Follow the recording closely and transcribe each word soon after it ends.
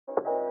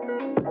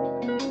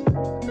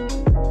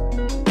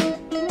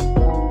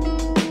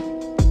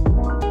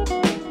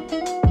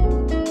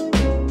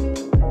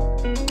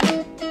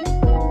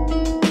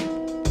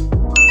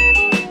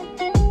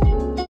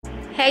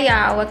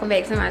y'all, welcome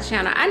back to my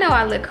channel. I know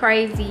I look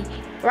crazy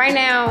right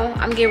now.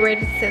 I'm getting ready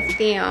to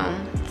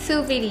film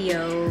 2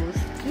 videos.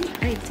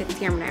 I need to take the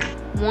camera now.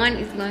 One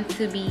is going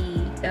to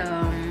be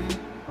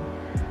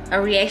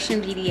a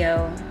reaction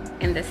video,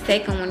 and the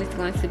second one is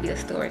going to be a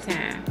story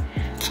time.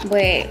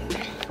 But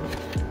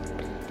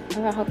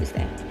oh, I hope it's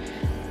that.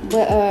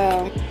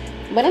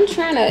 But I'm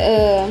trying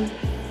to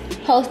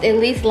post at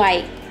least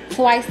like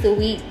twice a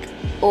week,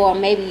 or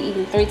maybe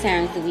even 3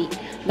 times a week.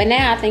 But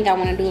now I think I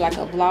want to do like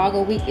a vlog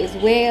a week as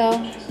well,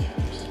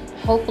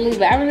 hopefully.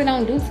 But I really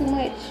don't do too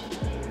much.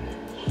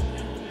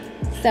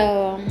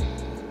 So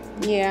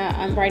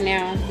yeah, right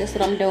now that's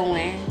what I'm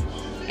doing,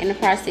 in the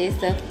process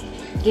of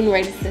getting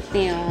ready to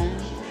film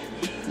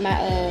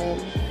my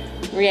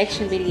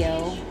reaction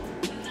video.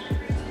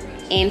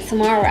 And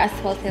tomorrow I'm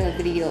supposed to have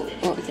a video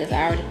up because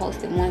I already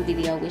posted one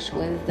video, which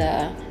was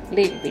the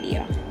lyric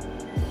video,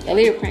 the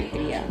lyric prank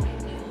video.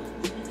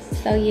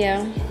 So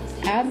yeah,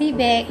 I'll be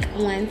back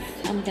once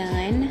I'm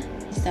done.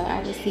 So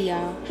I will see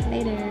y'all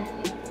later.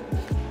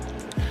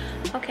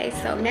 Okay,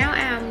 so now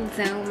I'm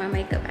done with my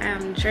makeup.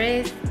 I'm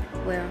dressed.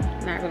 Well,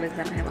 not really because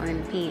I don't have on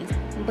any pins.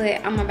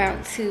 But I'm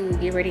about to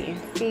get ready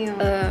and film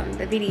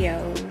the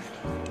videos.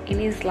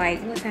 And it's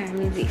like, what time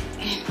is it?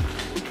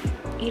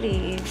 It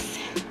is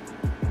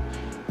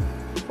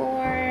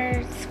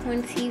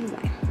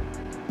 4:21.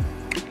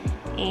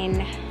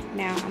 And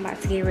now I'm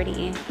about to get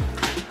ready and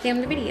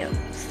film the video.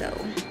 So,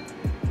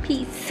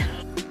 peace.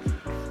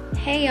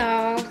 Hey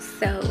y'all,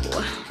 so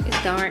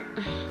it's dark.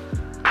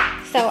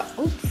 So,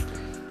 oops.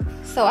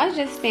 So I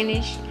just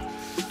finished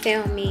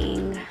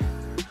filming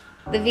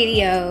the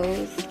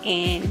videos,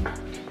 and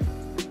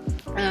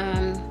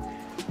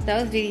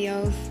those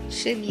videos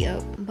should be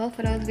up. Both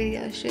of those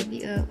videos should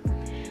be up.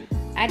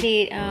 I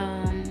did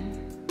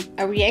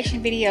a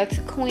reaction video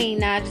to Queen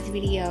Naja's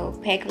video,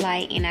 Pack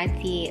Light, and I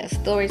did a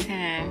story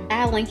time.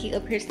 I'll link it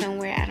up here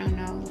somewhere, I don't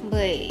know.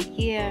 But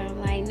yeah,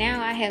 like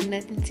now I have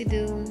nothing to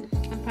do.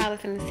 I'm probably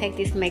gonna take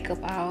this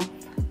makeup off,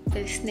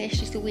 just snatch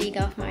this wig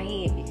off my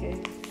head, because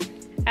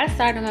I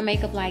started my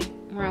makeup like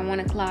around 1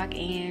 o'clock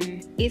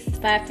and it's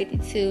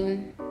 5:52.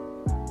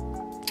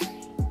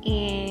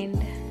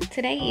 And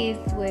today is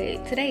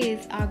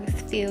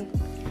August 5th.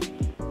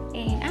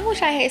 And I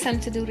wish I had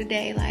something to do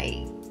today.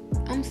 Like,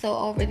 I'm so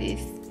over this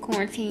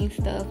quarantine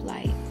stuff.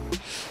 Like,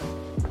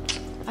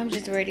 I'm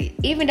just ready.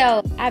 Even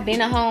though I've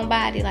been a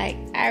homebody, like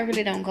I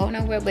really don't go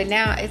nowhere. But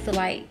now it's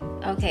like,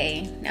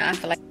 okay, now I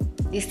feel like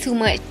it's too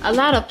much. A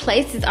lot of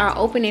places are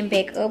opening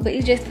back up, but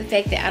it's just the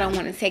fact that I don't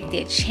want to take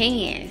that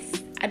chance.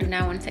 I do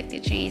not want to take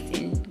that chance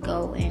and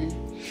go and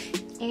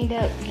end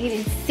up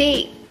getting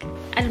sick.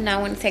 I do not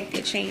want to take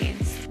that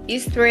chance.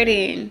 It's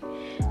spreading,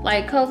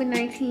 like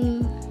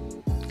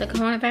COVID-19, the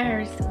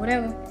coronavirus,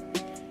 whatever.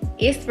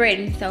 It's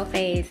spreading so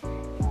fast.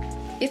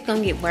 It's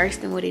gonna get worse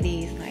than what it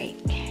is. Like,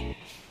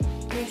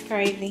 it's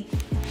crazy.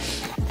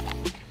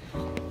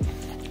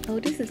 Oh,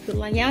 this is good.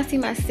 Like, y'all see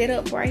my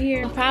setup right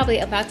here? I'm probably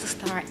about to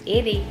start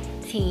editing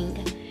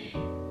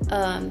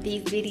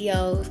these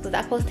videos, because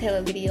I'm supposed to have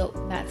a video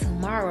by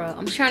tomorrow.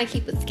 I'm trying to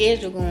keep a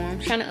schedule going. I'm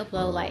trying to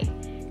upload like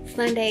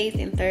Sundays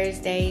and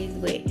Thursdays,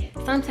 but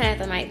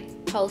sometimes I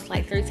might post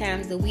like 3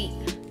 times a week.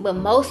 But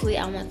mostly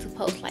I want to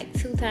post like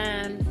 2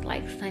 times,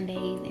 like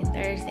Sundays and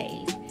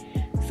Thursdays.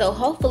 So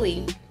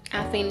hopefully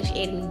I finish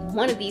editing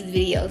one of these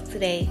videos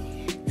today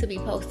to be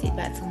posted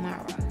by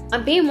tomorrow.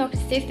 I'm being more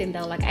consistent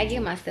though. Like, I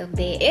give myself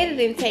that.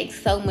 Editing takes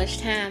so much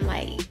time.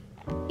 Like,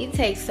 it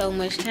takes so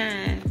much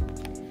time.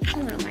 I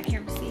don't know if my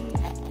camera sees.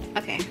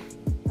 Okay.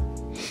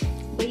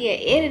 But yeah,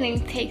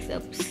 editing takes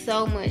up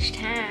so much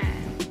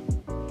time.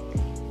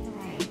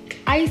 Right.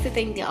 I used to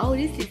think that, oh,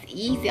 this is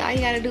easy. All you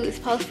gotta do is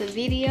post a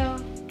video.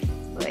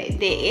 But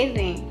the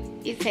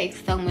editing, it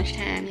takes so much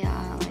time,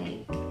 y'all.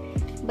 Like,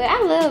 but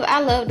I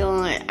love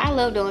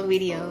doing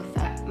videos.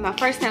 My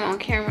first time on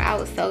camera, I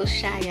was so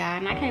shy, y'all,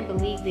 and I can't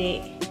believe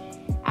that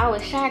I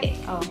was shy.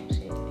 Oh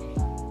shit.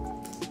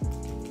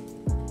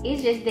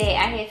 It's just that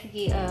I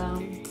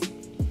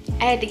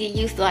had to get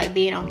used to like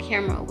being on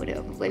camera or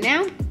whatever. But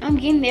now I'm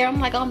getting there. I'm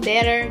like, I'm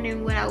better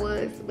than what I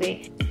was.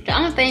 But the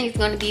only thing is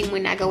gonna be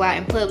when I go out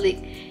in public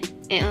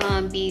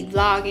and be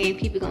vlogging,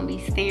 people gonna be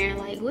staring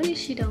like, what is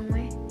she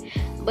doing?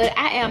 But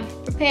I am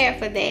prepared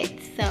for that.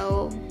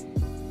 So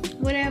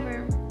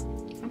whatever,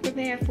 I'm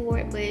prepared for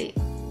it. But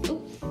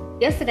oops.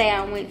 Yesterday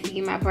I went to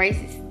get my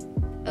braces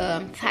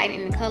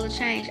tightened and color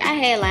changed. I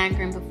had lime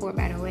green before,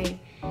 by the way,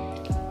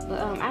 but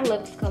I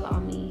love this color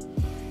on me.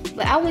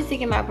 But I went to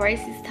get my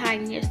braces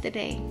tightened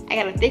yesterday. I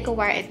got a thicker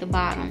wire at the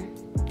bottom,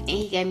 and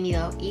he gave me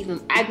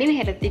I've been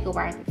had a thicker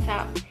wire at the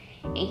top,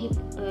 and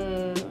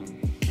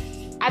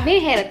I've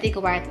been had a thicker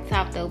wire at the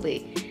top though,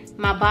 but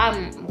my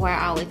bottom wire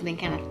always been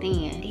kind of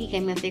thin. He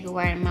gave me a thicker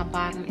wire, and my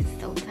bottom is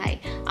so tight.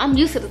 I'm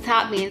used to the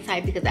top being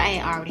tight because I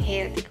had already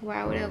had a thicker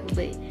wire or whatever,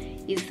 but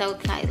it's so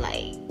tight,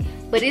 like.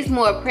 But it's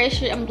more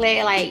pressure. I'm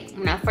glad, like,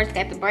 when I first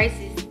got the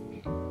braces,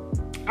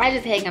 I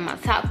just had got my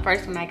top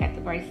first when I got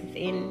the braces,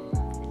 and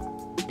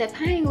the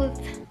pain was,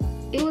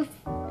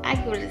 I I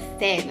give it a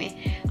 7.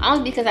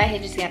 Only because I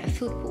had just got a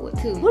tooth pulled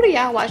too. Who do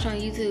y'all watch on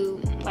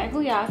YouTube? Like,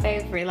 who y'all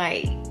favorite,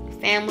 like,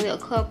 family or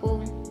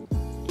couple?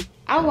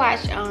 I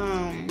watch,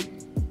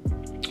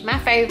 my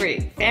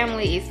favorite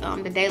family is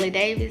the Daily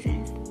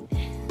Davidsons.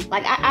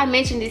 Like, I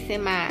mentioned this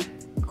in my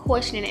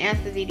question and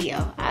answer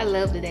video. I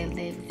love the Daily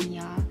Davidson,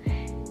 y'all.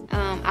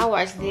 I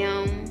watch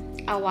them.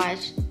 I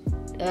watch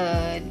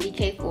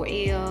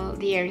DK4L,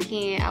 De'Aaron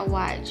King. I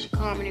watch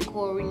Carmen and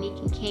Corey, Nick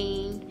and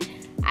King.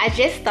 I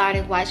just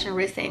started watching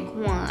Rissa and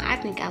Quan. I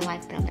think I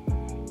like them.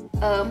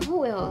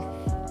 Who else?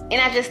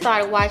 And I just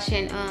started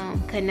watching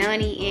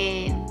Kanani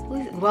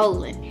and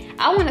Roland.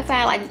 I want to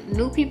find like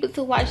new people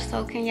to watch,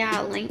 so can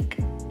y'all link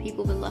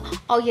people below?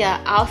 Oh yeah,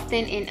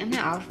 Austin and I'm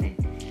not Austin.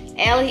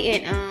 Ellie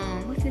and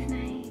what's his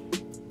name?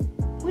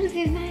 What is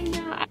his name,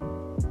 y'all?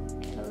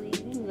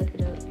 Let me look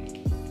it up.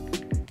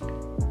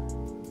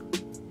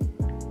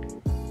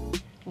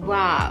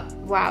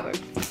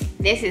 Robert.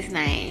 That's his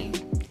name.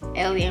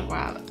 Ellie and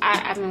Robert.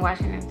 I've been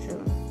watching them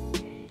too.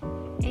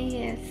 And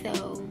yeah,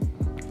 so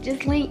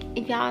just link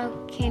if y'all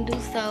can do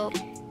so.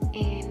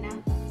 And I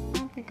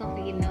don't think I'm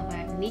forgetting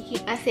nobody.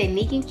 I said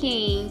Nick and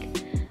King,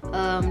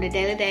 the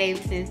Daily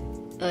Davidsons,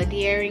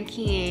 De'Aaron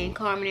King,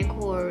 Carmen and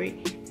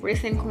Corey,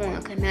 Rissa and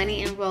Quan,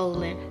 Kanani and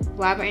Roland,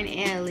 Robert and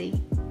Ellie,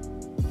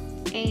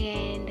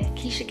 and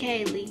Keisha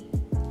Kaylee.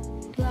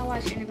 Do I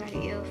watch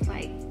anybody else?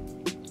 Like,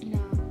 you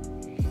know.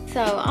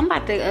 So I'm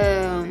about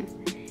to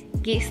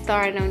get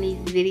started on these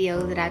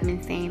videos that I've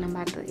been saying I'm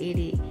about to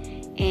edit.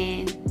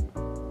 And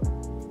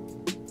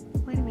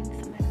wait a minute,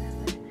 somebody else.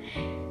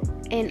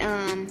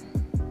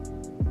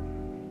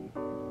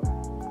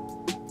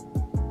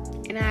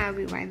 And I'll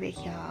be right back,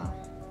 y'all.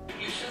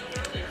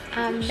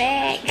 I'm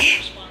back.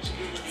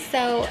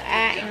 So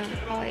I am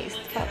always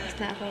focused,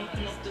 not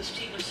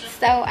focused.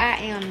 So I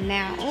am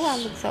now. Oh, I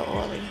look so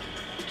oily.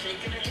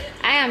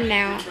 I'm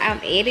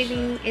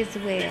editing as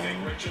well.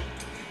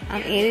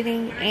 I'm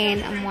editing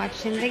and I'm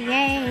watching the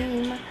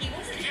game.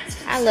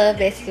 I love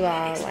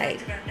basketball.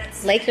 Like,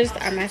 Lakers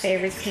are my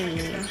favorite team.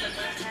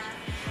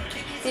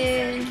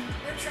 And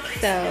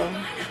so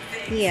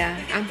yeah,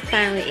 I'm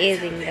finally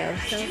editing though.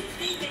 So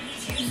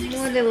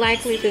more than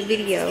likely the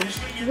video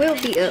will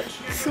be up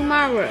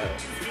tomorrow.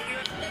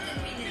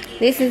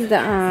 This is the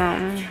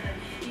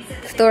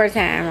story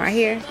time right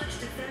here.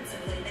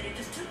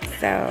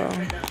 So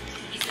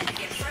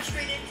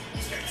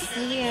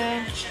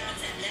yeah,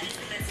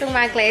 threw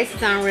my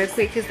glasses on real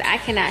quick because I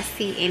cannot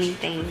see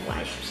anything.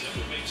 Like,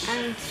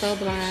 I'm so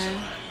blind.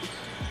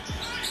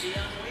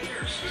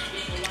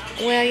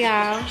 Well,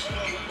 y'all,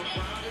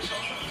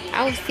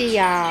 I will see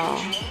y'all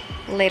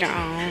later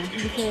on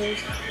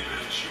because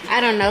I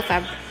don't know if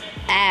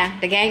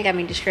the game got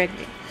me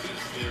distracted.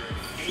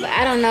 But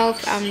I don't know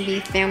if I'm gonna be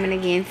filming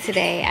again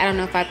today. I don't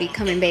know if I'll be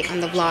coming back on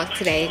the vlog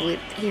today with,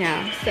 you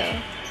know, so.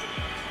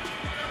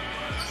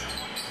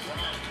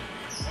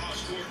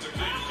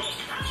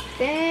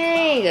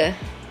 Dang.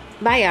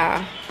 Bye,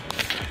 y'all.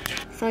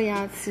 So,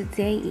 y'all,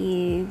 today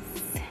is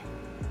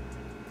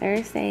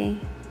Thursday,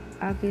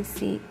 August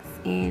 6th,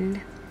 and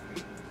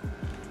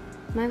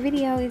my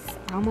video is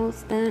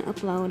almost done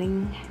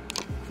uploading.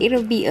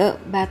 It'll be up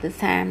by the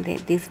time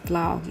that this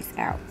vlog is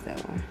out, so.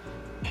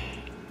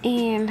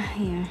 And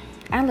yeah,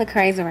 I look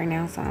crazy right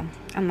now, so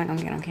I'm not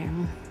gonna get on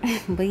camera.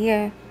 But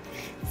yeah,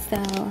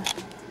 so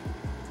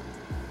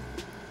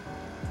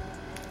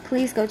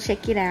please go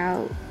check it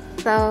out.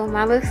 So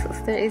my little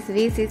sister is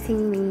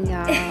visiting me,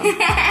 y'all.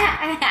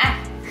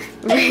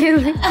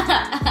 Really?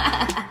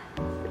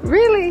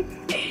 Really?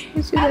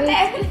 I'm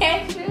laughing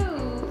at you.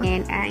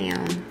 And I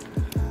am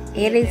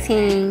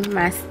editing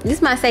this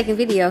is my second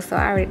video, so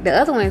the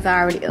other one's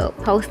already up,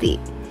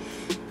 posted.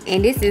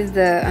 And this is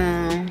the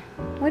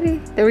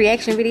the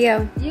reaction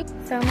video.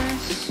 So my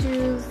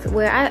shoes,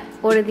 well, I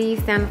ordered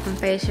these down from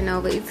Fashion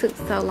Nova. It took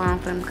so long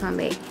for them to come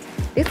back.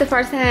 This is the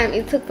first time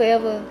it took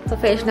forever for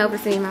Fashion Nova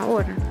to see my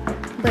order.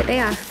 But they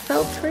are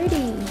so pretty.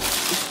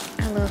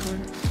 I love them.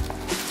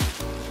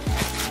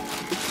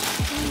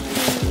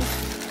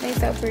 They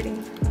so pretty.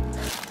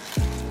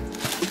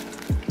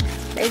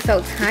 They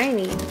so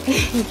tiny.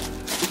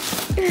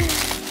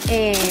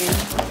 And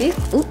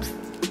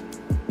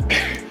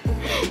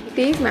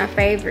these my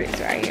favorites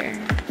right here.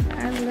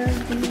 I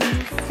love these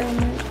so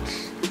much.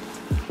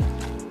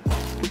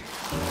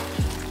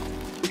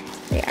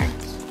 They are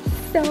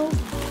so.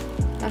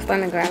 My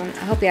stomach growling.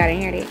 I hope y'all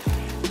didn't hear that.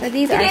 But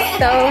these are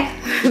so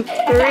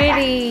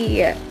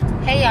pretty.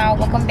 Hey y'all,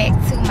 welcome back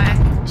to my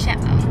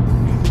channel.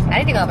 I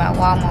need to go by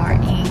Walmart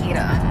and get a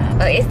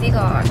SD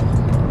card.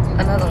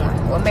 Another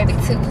one. Well, maybe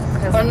two.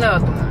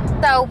 Another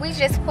one. So we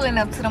just pulling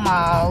up to the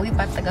mall. We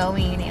about to go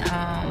in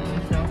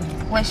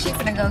and well, she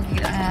gonna go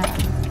get her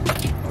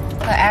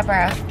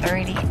eyebrows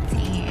 30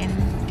 and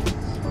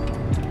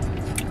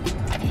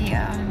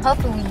yeah,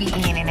 hopefully we be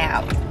in and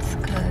out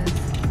because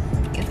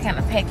it's kind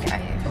of packed out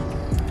here.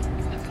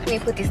 Let me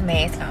put this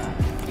mask on.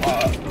 But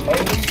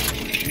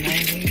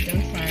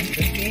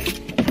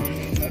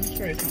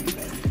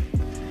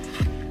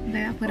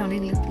I put on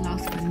this lip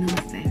gloss for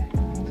nothing.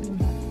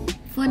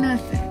 For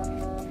nothing.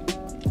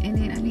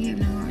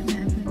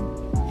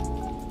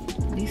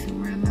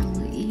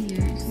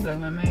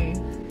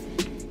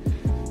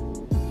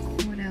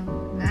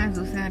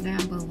 mine's upside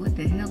down, but what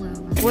the hell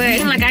ever. Well,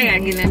 it's not like I gotta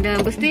get that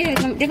done, but still,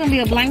 they're gonna be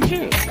a blank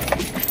shirt.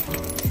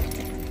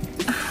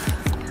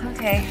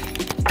 Okay.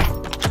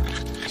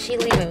 She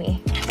leaving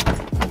me.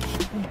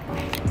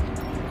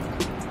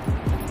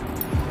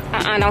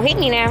 Don't hit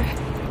me now.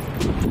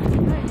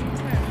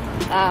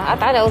 I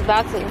thought I was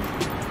about to.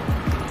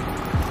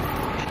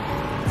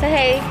 Say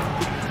hey.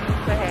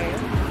 Say hey.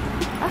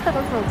 I thought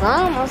it was some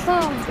gum or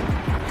something.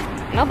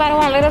 Nobody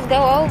wanna let us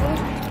go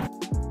over.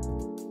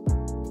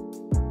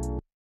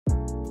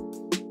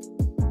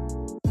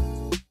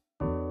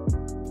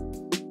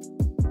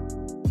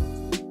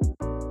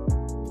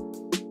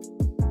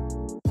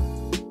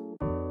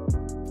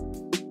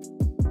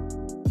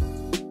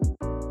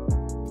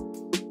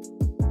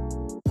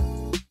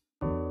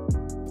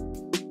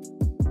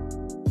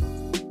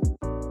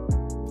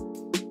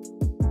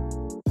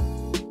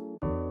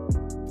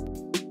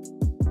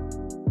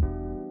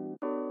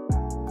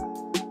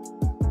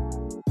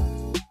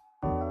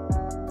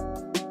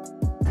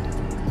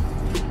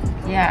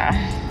 Yeah,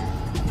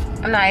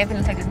 I'm not even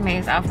gonna take this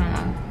mask off no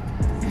more.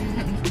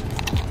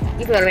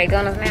 You feel like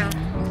McDonald's now?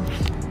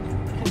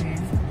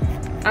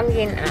 I'm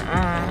getting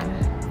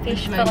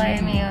fish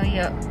fillet meal,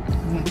 yep.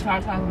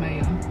 Tartar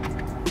mayo.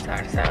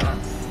 Tartar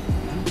sauce.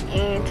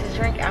 And to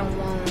drink, I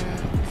want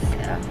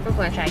we're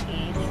going to try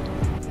these.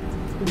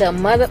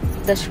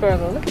 The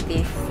struggle. Look at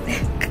this.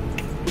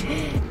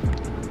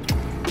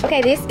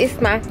 Okay, this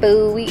is my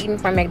food. We eating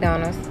from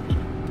McDonald's.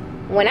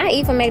 When I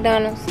eat from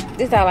McDonald's,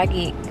 this is all I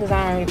get because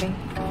I don't really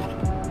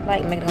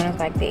like McDonald's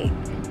like that.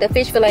 The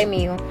fish fillet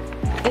meal.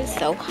 It's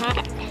so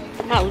hot.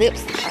 My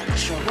lips are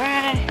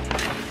dry.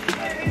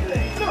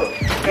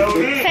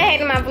 Say hey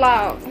to my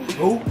vlog.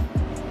 Who?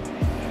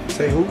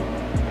 Say who?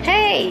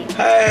 Hey.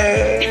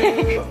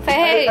 Hey. Say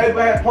hey. Hey,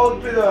 man, post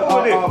a picture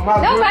of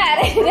my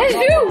Nobody. That's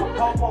you.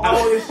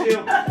 All this shit.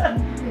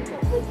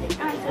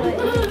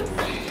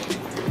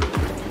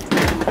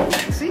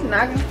 She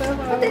knocking stuff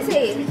out. What this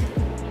is?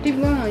 Keep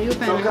going, you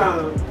Some kind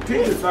of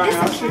pizza thing.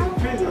 I'm shooting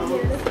pizza.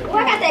 Oh, I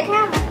got that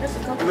camera.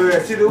 Look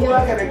at, see the who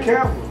I got that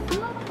camera.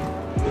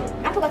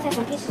 I forgot to take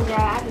some pictures, y'all.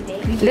 I'll be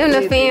back. Them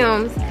the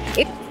films.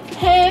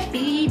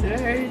 Happy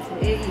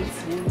birthday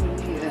to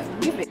you.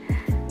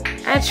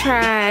 I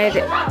tried,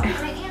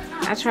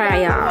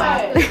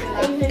 y'all.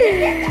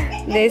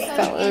 This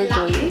so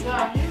ugly.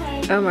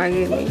 Oh my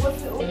goodness.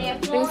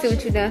 Let me see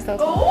what you done so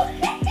far.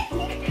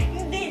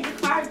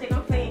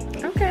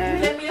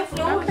 Okay.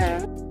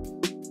 Okay.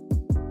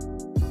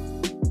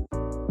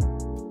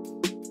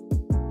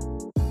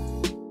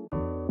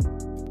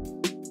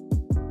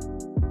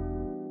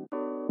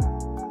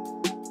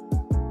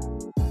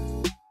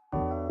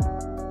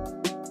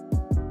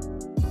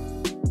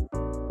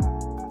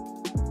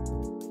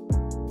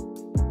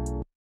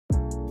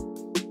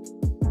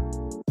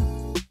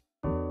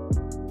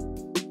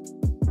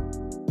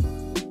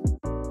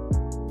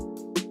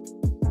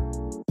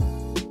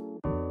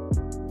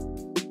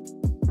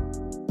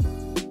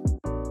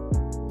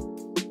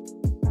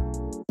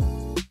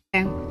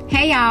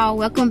 Hey y'all,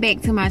 welcome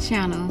back to my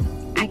channel.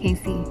 I can't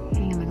see, I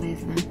ain't my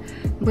glasses on.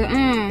 But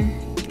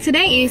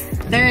today is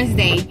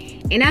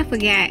Thursday and I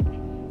forgot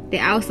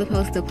that I was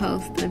supposed to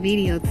post a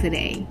video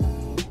today.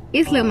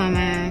 It slipped my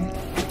mind.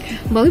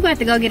 But we about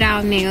to go get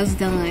our nails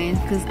done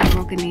because I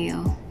broke a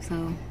nail.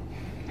 So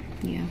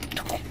yeah.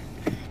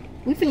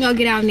 We finna go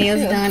get our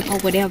nails done or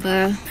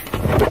whatever.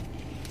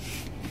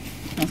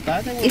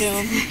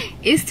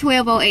 It's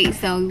 12:08,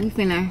 so we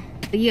finna,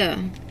 yeah.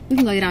 We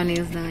can go get our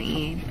nails done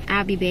and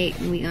I'll be back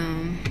when we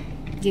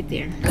get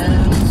there.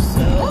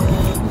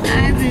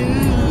 I do.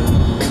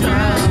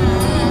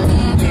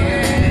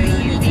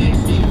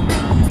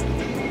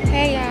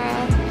 Hey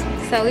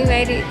y'all. So we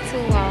made it to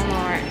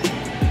Walmart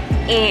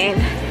and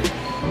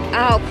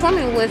our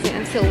appointment wasn't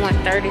until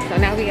 1:30, so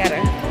now we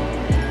gotta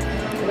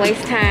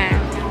waste time.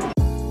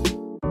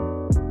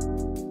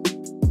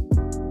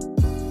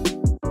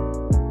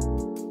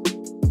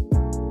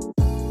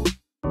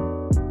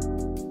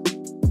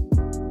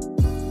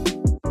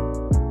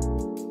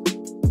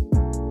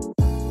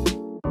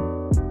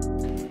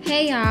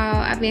 Hey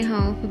y'all, I've been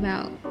home for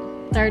about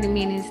 30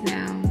 minutes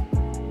now.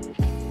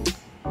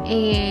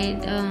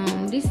 And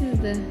this is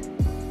the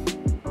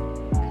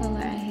color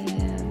I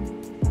have.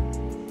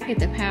 I get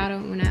the powder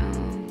when I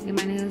get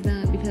my nails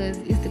done because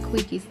it's the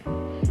quickest.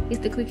 It's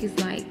the quickest,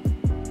 like,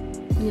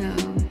 you know,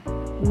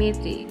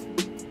 method.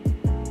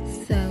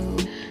 So,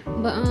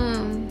 but I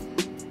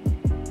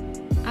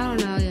don't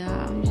know,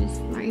 y'all. I'm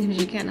just, my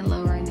energy kind of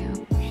low right now.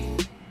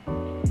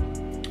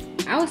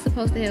 I was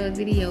supposed to have a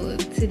video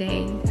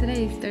today.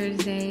 Today is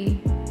Thursday.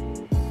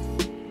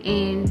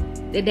 And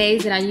the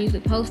days that I usually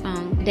post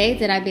on, the days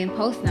that I've been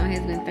posting on has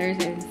been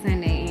Thursday and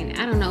Sunday. And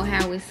I don't know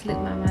how it slipped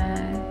my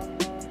mind.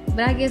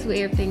 But I guess with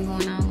everything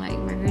going on, like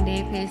my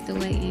granddad passed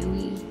away and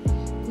we,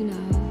 you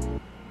know,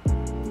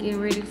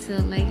 getting ready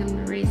to lay him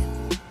to rest.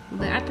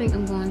 But I think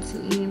I'm going to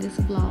end this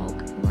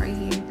vlog right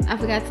here. I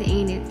forgot to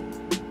end it.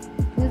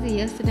 Was it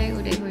yesterday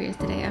or day before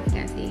yesterday? I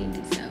forgot to end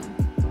it, so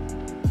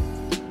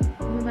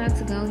I'm about about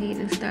to go ahead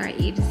and start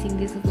editing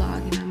this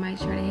vlog, and I might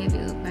try to have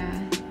it up by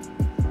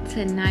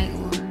tonight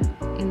or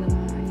in the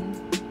morning.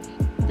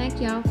 Thank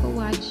y'all for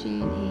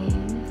watching,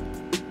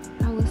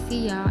 and I will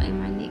see y'all in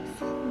my next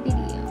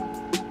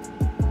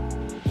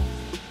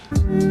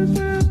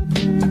video.